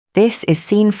This is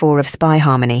Scene 4 of Spy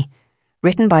Harmony,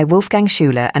 written by Wolfgang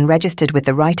Schuler and registered with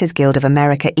the Writers Guild of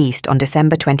America East on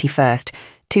December 21st,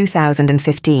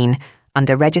 2015,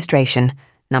 under registration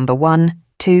number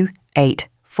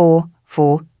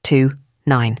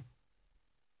 1284429.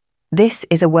 This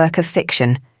is a work of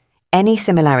fiction. Any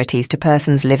similarities to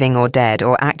persons living or dead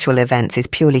or actual events is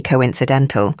purely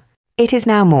coincidental. It is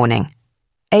now morning.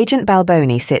 Agent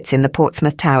Balboni sits in the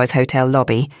Portsmouth Towers Hotel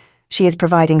lobby. She is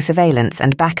providing surveillance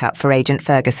and backup for Agent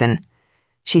Ferguson.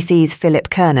 She sees Philip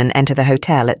Kernan enter the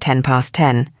hotel at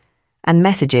 10:10 and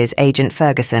messages Agent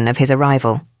Ferguson of his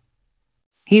arrival.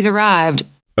 He's arrived.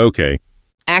 Okay.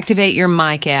 Activate your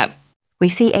mic app. We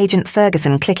see Agent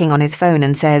Ferguson clicking on his phone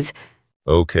and says,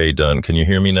 Okay, done. Can you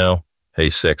hear me now? Hey,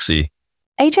 sexy.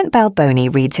 Agent Balboni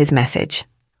reads his message,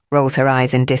 rolls her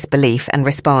eyes in disbelief and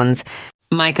responds,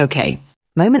 Mic okay.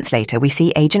 Moments later, we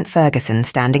see Agent Ferguson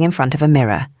standing in front of a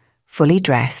mirror, fully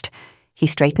dressed. He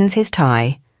straightens his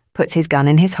tie, puts his gun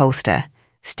in his holster,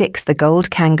 sticks the gold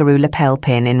kangaroo lapel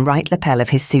pin in right lapel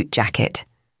of his suit jacket.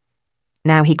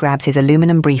 Now he grabs his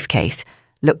aluminum briefcase,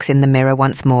 looks in the mirror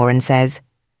once more and says,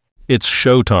 It's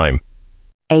showtime.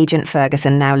 Agent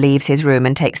Ferguson now leaves his room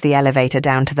and takes the elevator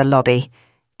down to the lobby.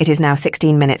 It is now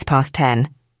 16 minutes past 10.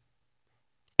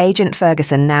 Agent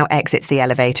Ferguson now exits the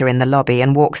elevator in the lobby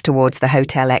and walks towards the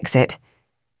hotel exit.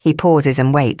 He pauses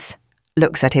and waits,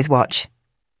 looks at his watch.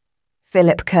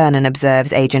 Philip Kernan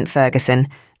observes Agent Ferguson,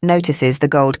 notices the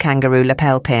gold kangaroo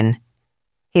lapel pin.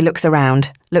 He looks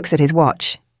around, looks at his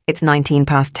watch. It's 19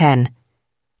 past 10.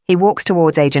 He walks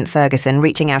towards Agent Ferguson,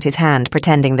 reaching out his hand,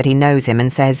 pretending that he knows him,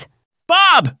 and says,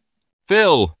 Bob!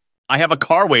 Phil! I have a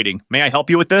car waiting. May I help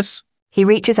you with this? He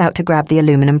reaches out to grab the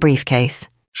aluminum briefcase.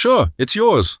 Sure, it's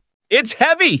yours. It's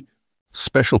heavy!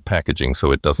 Special packaging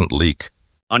so it doesn't leak.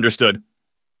 Understood.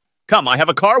 Come, I have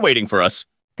a car waiting for us.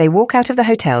 They walk out of the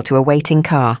hotel to a waiting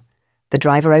car. The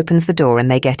driver opens the door and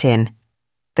they get in.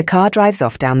 The car drives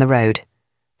off down the road.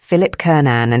 Philip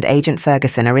Kernan and Agent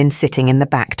Ferguson are sitting in the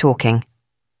back talking.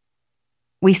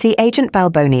 We see Agent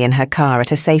Balboni in her car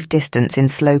at a safe distance in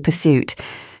slow pursuit.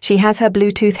 She has her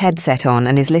Bluetooth headset on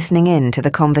and is listening in to the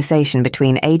conversation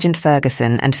between Agent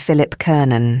Ferguson and Philip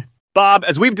Kernan. Bob,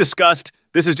 as we've discussed,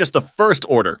 this is just the first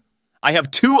order. I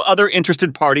have 2 other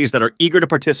interested parties that are eager to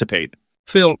participate.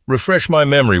 Phil, refresh my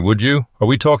memory, would you? Are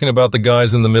we talking about the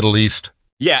guys in the Middle East?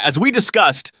 Yeah, as we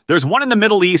discussed, there's one in the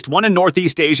Middle East, one in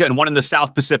Northeast Asia, and one in the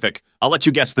South Pacific. I'll let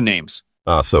you guess the names.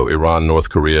 So Iran, North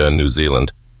Korea, and New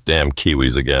Zealand. Damn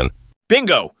Kiwis again.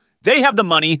 Bingo! They have the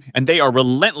money, and they are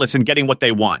relentless in getting what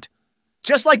they want.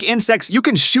 Just like insects, you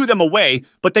can shoo them away,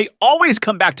 but they always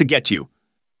come back to get you.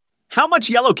 How much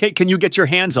yellow cake can you get your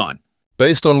hands on?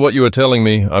 Based on what you are telling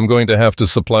me, I'm going to have to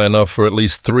supply enough for at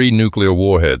least 3 nuclear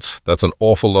warheads. That's an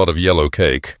awful lot of yellow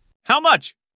cake. How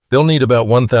much? They'll need about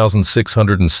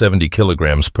 1,670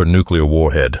 kilograms per nuclear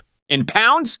warhead. In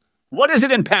pounds? What is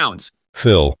it in pounds?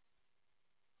 Phil,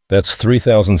 that's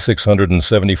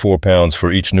 3,674 pounds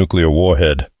for each nuclear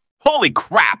warhead. Holy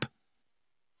crap!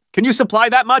 Can you supply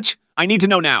that much? I need to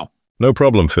know now. No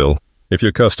problem, Phil. If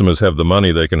your customers have the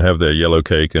money, they can have their yellow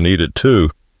cake and eat it too.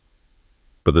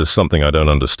 But there's something I don't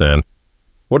understand.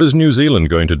 What is New Zealand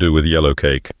going to do with yellow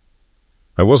cake?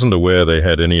 I wasn't aware they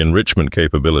had any enrichment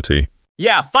capability.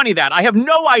 Yeah, funny that. I have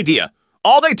no idea.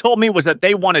 All they told me was that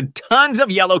they wanted tons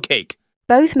of yellow cake.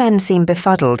 Both men seem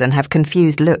befuddled and have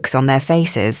confused looks on their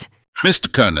faces.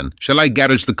 Mr. Kernan, shall I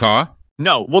garage the car?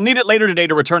 No, we'll need it later today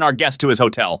to return our guest to his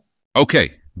hotel.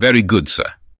 Okay, very good,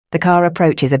 sir. The car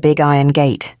approaches a big iron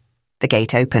gate. The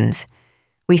gate opens.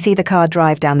 We see the car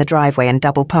drive down the driveway and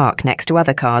double park next to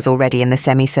other cars already in the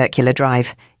semicircular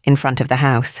drive, in front of the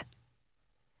house.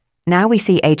 Now we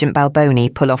see Agent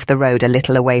Balboni pull off the road a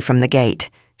little away from the gate.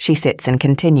 She sits and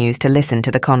continues to listen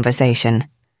to the conversation.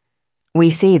 We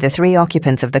see the 3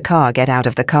 occupants of the car get out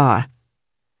of the car.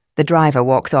 The driver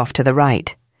walks off to the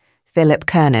right. Philip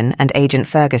Kernan and Agent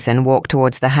Ferguson walk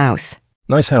towards the house.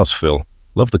 Nice house, Phil.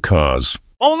 Love the cars.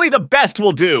 Only the best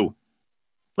will do.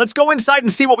 Let's go inside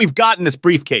and see what we've got in this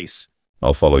briefcase.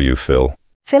 I'll follow you, Phil.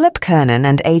 Philip Kernan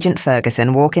and Agent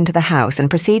Ferguson walk into the house and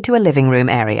proceed to a living room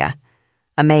area.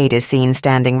 A maid is seen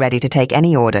standing ready to take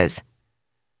any orders.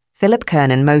 Philip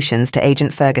Kernan motions to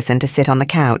Agent Ferguson to sit on the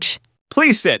couch.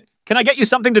 Please sit. Can I get you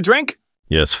something to drink?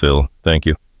 Yes, Phil. Thank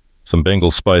you. Some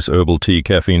Bengal Spice herbal tea,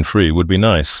 caffeine-free, would be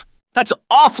nice. That's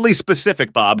awfully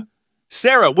specific, Bob.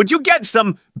 Sarah, would you get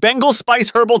some Bengal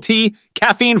Spice herbal tea,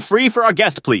 caffeine-free for our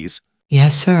guest, please?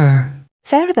 Yes, sir.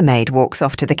 Sarah the maid walks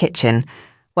off to the kitchen,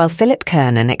 while Philip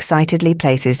Kernan excitedly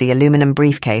places the aluminum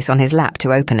briefcase on his lap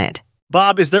to open it.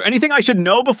 Bob, is there anything I should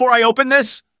know before I open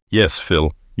this? Yes,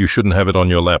 Phil. You shouldn't have it on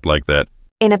your lap like that.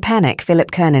 In a panic,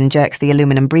 Philip Kernan jerks the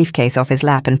aluminum briefcase off his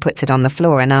lap and puts it on the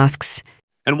floor and asks,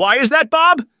 And why is that,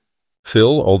 Bob?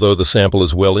 Phil, although the sample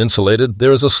is well insulated,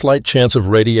 there is a slight chance of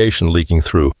radiation leaking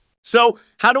through. So,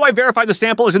 how do I verify the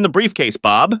sample is in the briefcase,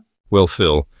 Bob? Well,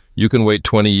 Phil, you can wait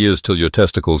 20 years till your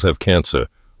testicles have cancer,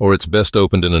 or it's best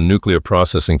opened in a nuclear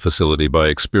processing facility by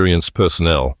experienced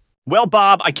personnel. Well,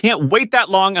 Bob, I can't wait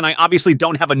that long, and I obviously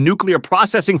don't have a nuclear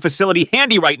processing facility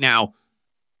handy right now.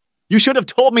 You should have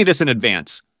told me this in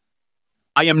advance.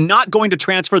 I am not going to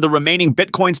transfer the remaining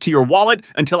bitcoins to your wallet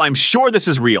until I'm sure this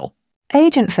is real.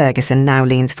 Agent Ferguson now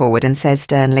leans forward and says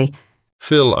sternly,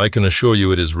 Phil, I can assure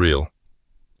you it is real.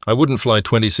 I wouldn't fly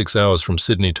 26 hours from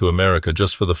Sydney to America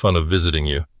just for the fun of visiting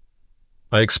you.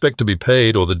 I expect to be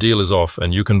paid or the deal is off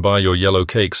and you can buy your yellow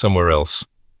cake somewhere else.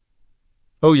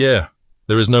 Oh yeah,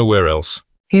 there is nowhere else.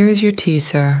 Here is your tea,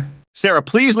 sir. Sarah,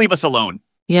 please leave us alone.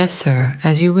 Yes, sir,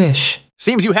 as you wish.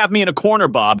 Seems you have me in a corner,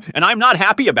 Bob, and I'm not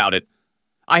happy about it.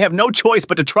 I have no choice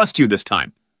but to trust you this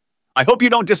time. I hope you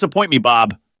don't disappoint me,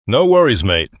 Bob. No worries,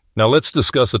 mate. Now let's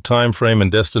discuss a time frame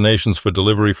and destinations for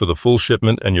delivery for the full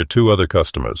shipment and your 2 other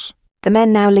customers. The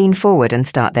men now lean forward and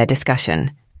start their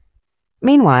discussion.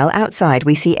 Meanwhile, outside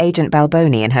we see Agent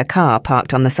Balboni in her car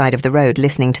parked on the side of the road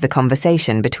listening to the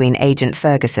conversation between Agent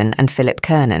Ferguson and Philip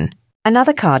Kernan.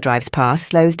 Another car drives past,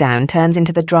 slows down, turns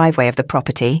into the driveway of the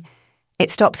property. It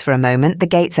stops for a moment, the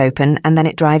gates open, and then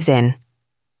it drives in.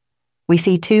 We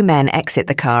see 2 men exit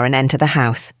the car and enter the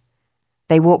house.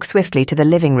 They walk swiftly to the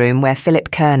living room where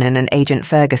Philip Kernan and Agent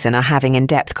Ferguson are having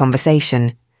in-depth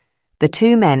conversation. The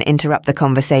 2 men interrupt the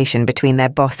conversation between their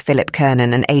boss Philip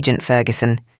Kernan and Agent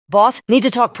Ferguson. Boss, need to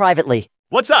talk privately.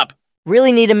 What's up?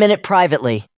 Really need a minute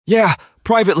privately. Yeah,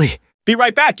 privately. Be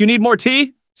right back. You need more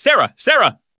tea? Sarah!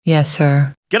 Yes,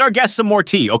 sir. Get our guests some more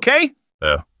tea, okay?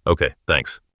 Okay,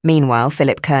 thanks. Meanwhile,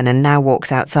 Philip Kernan now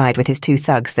walks outside with his 2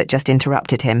 thugs that just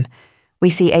interrupted him.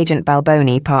 We see Agent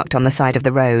Balboni parked on the side of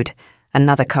the road.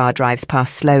 Another car drives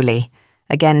past slowly,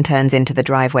 again turns into the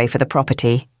driveway for the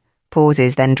property,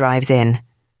 pauses, then drives in.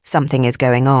 Something is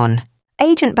going on.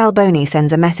 Agent Balboni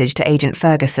sends a message to Agent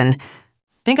Ferguson.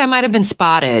 Think I might have been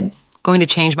spotted. Going to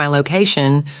change my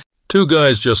location. 2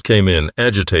 guys just came in,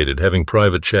 agitated, having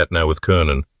private chat now with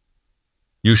Kernan.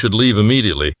 You should leave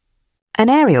immediately. An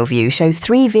aerial view shows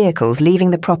 3 vehicles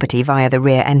leaving the property via the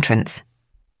rear entrance.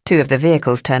 2 of the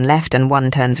vehicles turn left and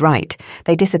 1 turns right.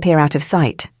 They disappear out of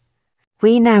sight.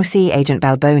 We now see Agent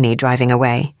Balboni driving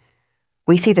away.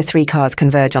 We see the 3 cars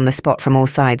converge on the spot from all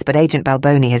sides, but Agent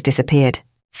Balboni has disappeared.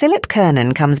 Philip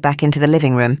Kernan comes back into the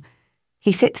living room.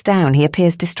 He sits down. He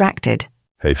appears distracted.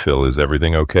 Hey, Phil, is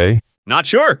everything okay? Not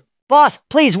sure. Boss,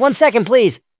 please, 1 second,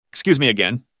 please. Excuse me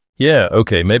again. Yeah,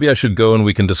 okay, maybe I should go and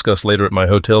we can discuss later at my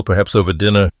hotel, perhaps over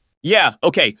dinner. Yeah,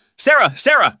 okay.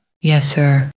 Sarah! Yes,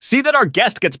 sir. See that our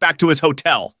guest gets back to his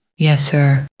hotel. Yes,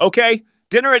 sir. Okay,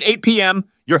 dinner at 8 p.m.,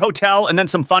 your hotel, and then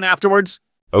some fun afterwards?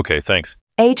 Okay, thanks.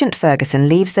 Agent Ferguson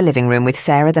leaves the living room with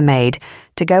Sarah the maid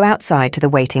to go outside to the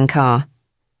waiting car.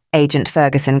 Agent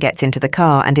Ferguson gets into the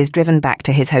car and is driven back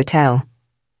to his hotel.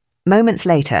 Moments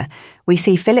later, we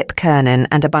see Philip Kernan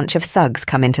and a bunch of thugs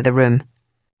come into the room.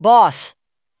 Boss,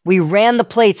 we ran the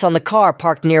plates on the car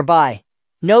parked nearby.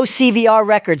 No CVR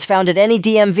records found at any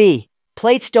DMV.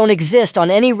 Plates don't exist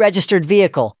on any registered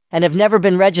vehicle and have never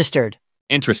been registered.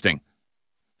 Interesting.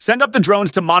 Send up the drones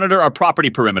to monitor our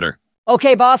property perimeter.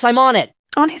 Okay, boss, I'm on it.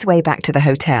 On his way back to the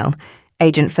hotel,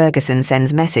 Agent Ferguson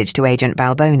sends message to Agent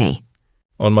Balboni.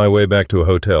 On my way back to a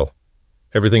hotel.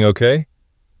 Everything okay?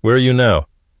 Where are you now?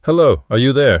 Hello, are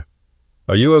you there?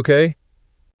 Are you okay?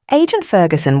 Agent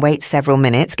Ferguson waits several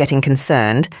minutes, getting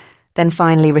concerned, then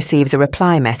finally receives a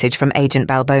reply message from Agent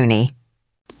Balboni.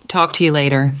 Talk to you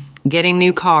later. Getting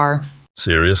new car.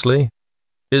 Seriously?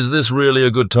 Is this really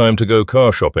a good time to go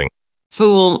car shopping?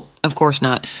 Fool. Of course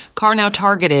not. Car now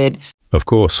targeted. Of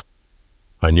course.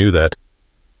 I knew that.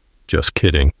 Just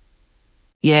kidding.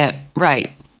 Yeah,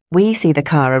 right. We see the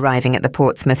car arriving at the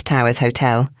Portsmouth Towers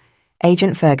Hotel.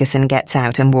 Agent Ferguson gets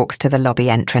out and walks to the lobby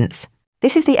entrance.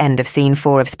 This is the end of Scene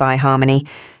 4 of Spy Harmony.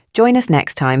 Join us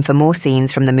next time for more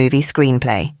scenes from the movie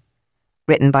Screenplay.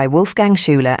 Written by Wolfgang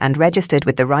Schuler and registered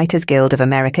with the Writers Guild of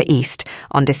America East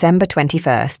on December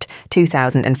 21st,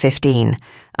 2015,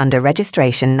 under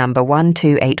registration number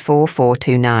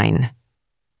 1284429.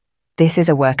 This is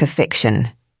a work of fiction.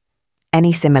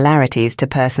 Any similarities to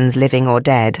persons living or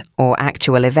dead or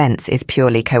actual events is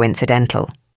purely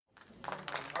coincidental.